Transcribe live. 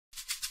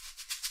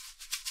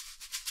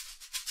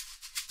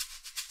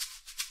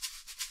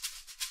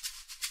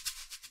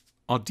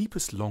Our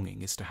deepest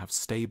longing is to have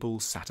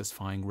stable,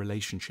 satisfying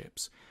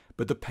relationships,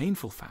 but the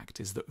painful fact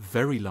is that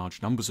very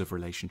large numbers of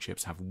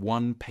relationships have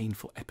one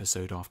painful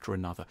episode after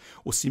another,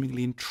 or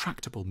seemingly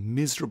intractable,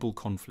 miserable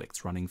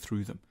conflicts running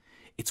through them.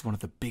 It's one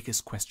of the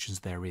biggest questions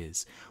there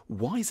is.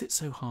 Why is it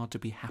so hard to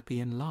be happy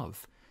in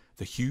love?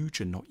 The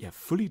huge and not yet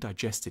fully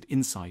digested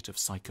insight of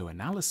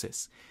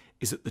psychoanalysis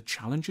is that the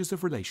challenges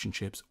of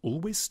relationships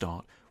always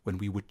start when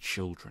we were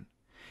children.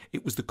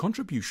 It was the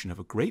contribution of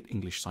a great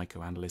English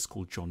psychoanalyst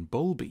called John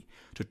Bowlby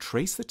to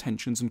trace the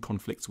tensions and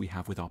conflicts we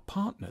have with our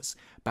partners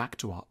back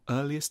to our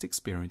earliest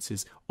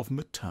experiences of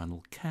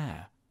maternal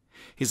care.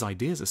 His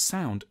ideas are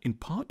sound in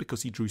part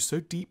because he drew so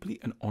deeply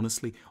and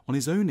honestly on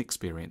his own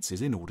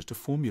experiences in order to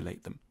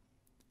formulate them.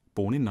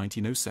 Born in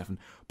 1907,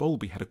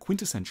 Bowlby had a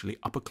quintessentially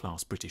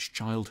upper-class British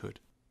childhood.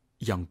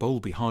 Young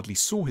Bowlby hardly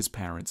saw his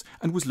parents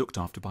and was looked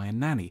after by a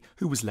nanny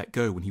who was let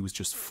go when he was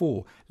just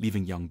 4,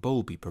 leaving young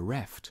Bowlby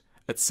bereft.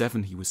 At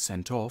 7, he was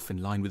sent off,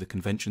 in line with the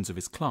conventions of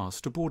his class,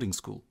 to boarding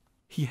school.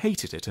 He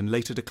hated it and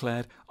later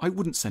declared, "I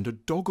wouldn't send a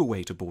dog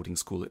away to boarding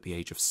school at the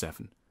age of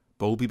 7.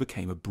 Bowlby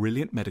became a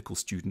brilliant medical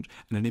student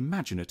and an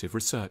imaginative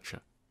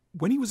researcher.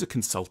 When he was a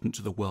consultant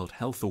to the World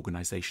Health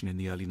Organization in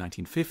the early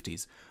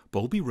 1950s,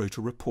 Bowlby wrote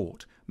a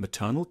report,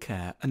 Maternal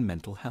Care and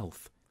Mental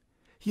Health.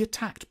 He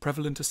attacked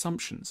prevalent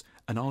assumptions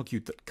and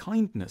argued that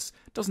kindness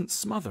doesn't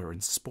smother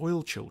and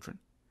spoil children.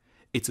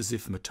 It's as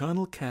if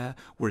maternal care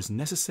were as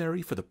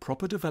necessary for the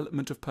proper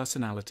development of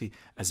personality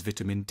as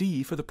vitamin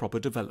D for the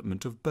proper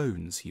development of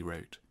bones, he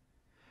wrote.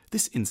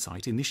 This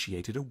insight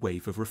initiated a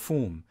wave of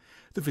reform.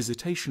 The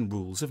visitation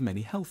rules of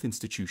many health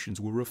institutions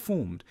were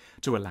reformed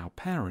to allow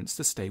parents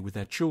to stay with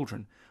their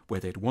children, where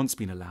they'd once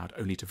been allowed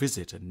only to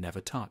visit and never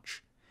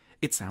touch.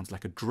 It sounds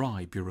like a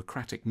dry,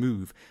 bureaucratic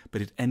move,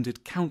 but it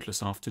ended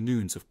countless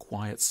afternoons of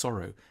quiet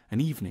sorrow and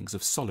evenings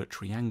of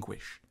solitary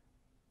anguish.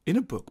 In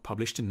a book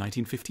published in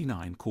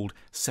 1959 called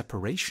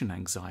Separation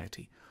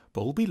Anxiety,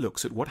 Bowlby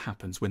looks at what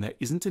happens when there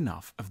isn't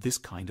enough of this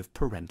kind of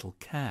parental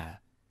care.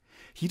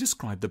 He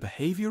described the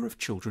behaviour of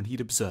children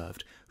he'd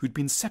observed who'd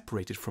been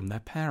separated from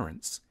their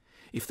parents.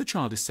 If the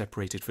child is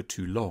separated for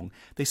too long,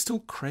 they still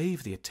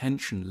crave the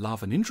attention,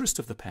 love and interest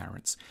of the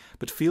parents,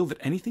 but feel that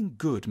anything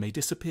good may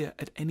disappear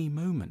at any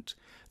moment.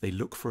 They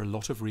look for a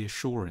lot of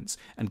reassurance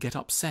and get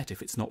upset if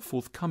it's not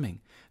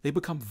forthcoming. They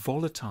become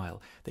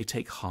volatile, they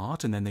take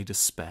heart and then they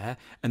despair,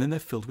 and then they're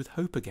filled with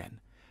hope again.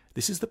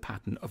 This is the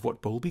pattern of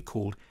what Bowlby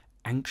called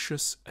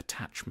anxious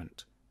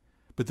attachment.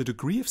 But the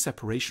degree of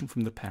separation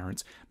from the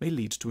parents may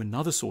lead to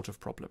another sort of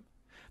problem.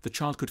 The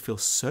child could feel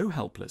so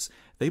helpless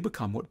they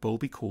become what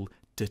Bowlby called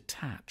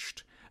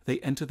detached. They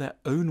enter their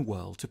own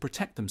world to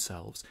protect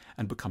themselves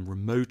and become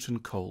remote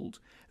and cold.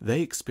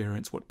 They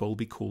experience what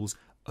Bowlby calls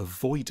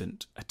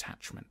avoidant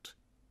attachment.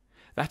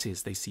 That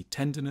is, they see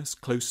tenderness,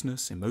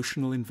 closeness,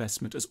 emotional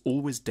investment as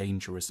always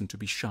dangerous and to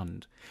be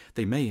shunned.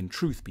 They may in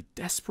truth be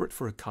desperate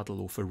for a cuddle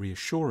or for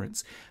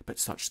reassurance, but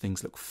such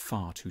things look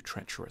far too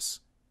treacherous.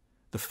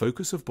 The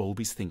focus of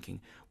Bowlby's thinking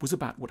was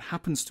about what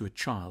happens to a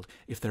child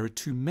if there are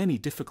too many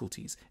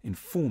difficulties in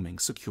forming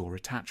secure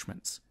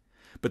attachments.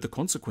 But the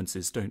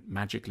consequences don't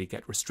magically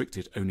get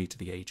restricted only to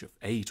the age of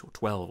 8 or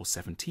 12 or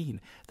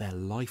 17. They're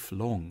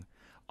lifelong.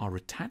 Our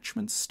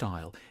attachment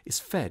style is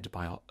fed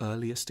by our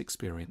earliest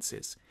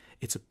experiences.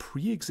 It's a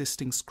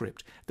pre-existing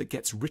script that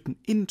gets written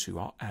into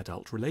our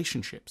adult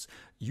relationships,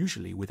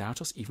 usually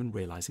without us even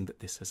realizing that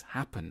this has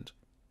happened.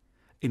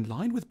 In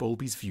line with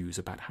Bowlby's views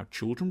about how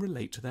children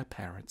relate to their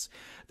parents,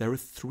 there are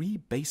 3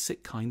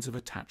 basic kinds of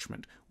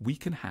attachment we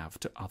can have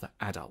to other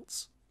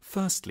adults.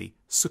 Firstly,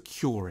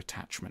 secure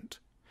attachment.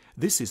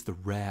 This is the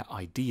rare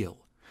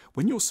ideal.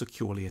 When you're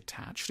securely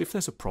attached, if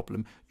there's a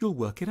problem, you'll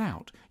work it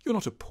out. You're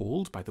not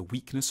appalled by the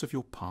weakness of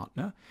your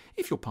partner.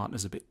 If your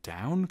partner's a bit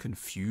down,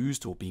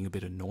 confused, or being a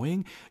bit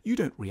annoying, you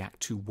don't react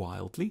too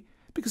wildly,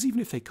 because even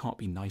if they can't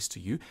be nice to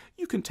you,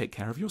 you can take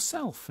care of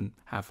yourself and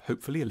have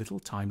hopefully a little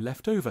time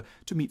left over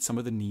to meet some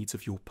of the needs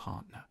of your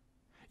partner.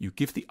 You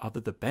give the other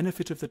the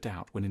benefit of the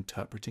doubt when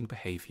interpreting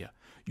behaviour.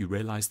 You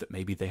realise that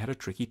maybe they had a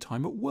tricky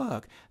time at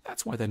work.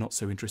 That's why they're not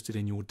so interested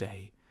in your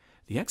day.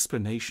 The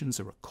explanations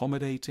are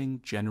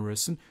accommodating,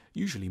 generous, and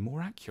usually more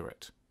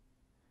accurate.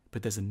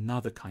 But there's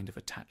another kind of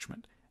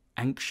attachment,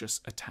 anxious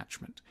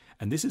attachment,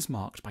 and this is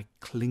marked by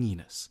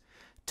clinginess.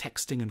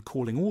 Texting and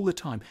calling all the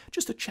time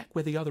just to check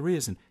where the other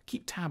is and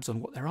keep tabs on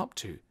what they're up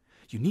to.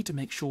 You need to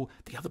make sure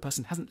the other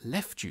person hasn't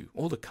left you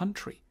or the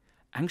country.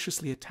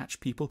 Anxiously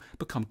attached people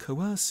become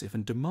coercive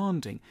and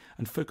demanding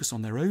and focus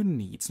on their own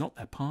needs, not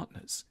their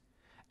partner's.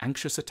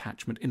 Anxious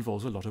attachment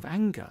involves a lot of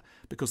anger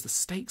because the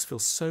stakes feel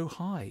so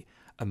high.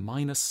 A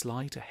minor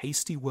slight, a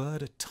hasty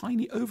word, a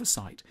tiny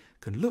oversight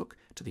can look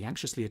to the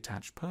anxiously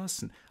attached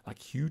person like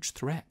huge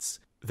threats.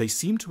 They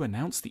seem to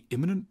announce the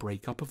imminent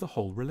breakup of the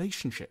whole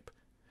relationship.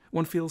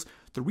 One feels,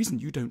 the reason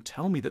you don't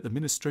tell me that the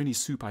minestrone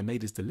soup I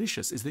made is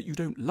delicious is that you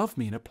don't love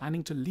me and are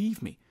planning to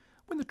leave me,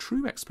 when the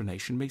true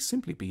explanation may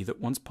simply be that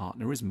one's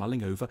partner is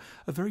mulling over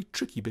a very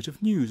tricky bit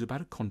of news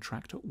about a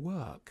contract at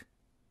work.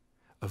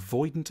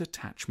 Avoidant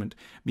attachment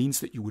means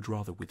that you would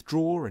rather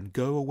withdraw and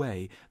go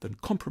away than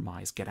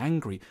compromise, get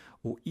angry,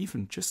 or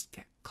even just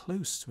get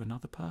close to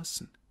another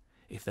person.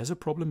 If there's a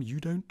problem, you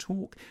don't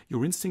talk.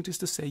 Your instinct is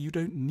to say you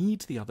don't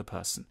need the other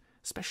person,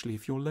 especially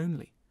if you're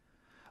lonely.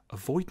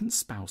 Avoidant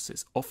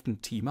spouses often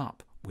team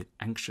up with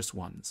anxious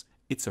ones.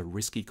 It's a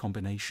risky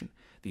combination.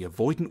 The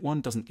avoidant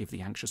one doesn't give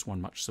the anxious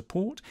one much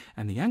support,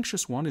 and the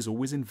anxious one is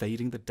always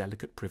invading the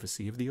delicate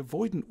privacy of the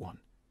avoidant one.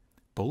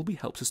 Bowlby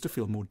helps us to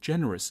feel more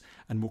generous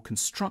and more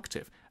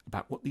constructive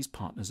about what these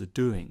partners are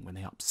doing when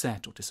they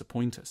upset or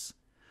disappoint us.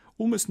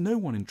 Almost no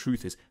one in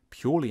truth is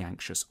purely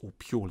anxious or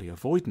purely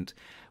avoidant.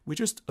 We're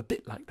just a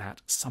bit like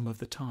that some of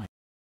the time.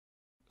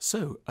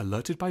 So,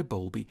 alerted by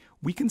Bowlby,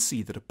 we can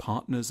see that a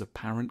partner's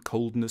apparent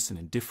coldness and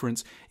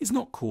indifference is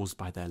not caused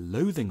by their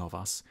loathing of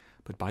us,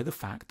 but by the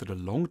fact that a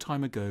long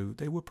time ago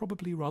they were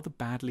probably rather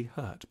badly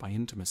hurt by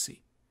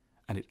intimacy.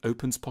 And it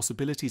opens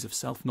possibilities of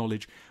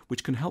self-knowledge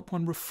which can help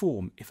one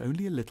reform, if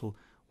only a little,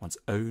 one's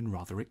own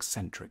rather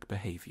eccentric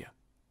behaviour.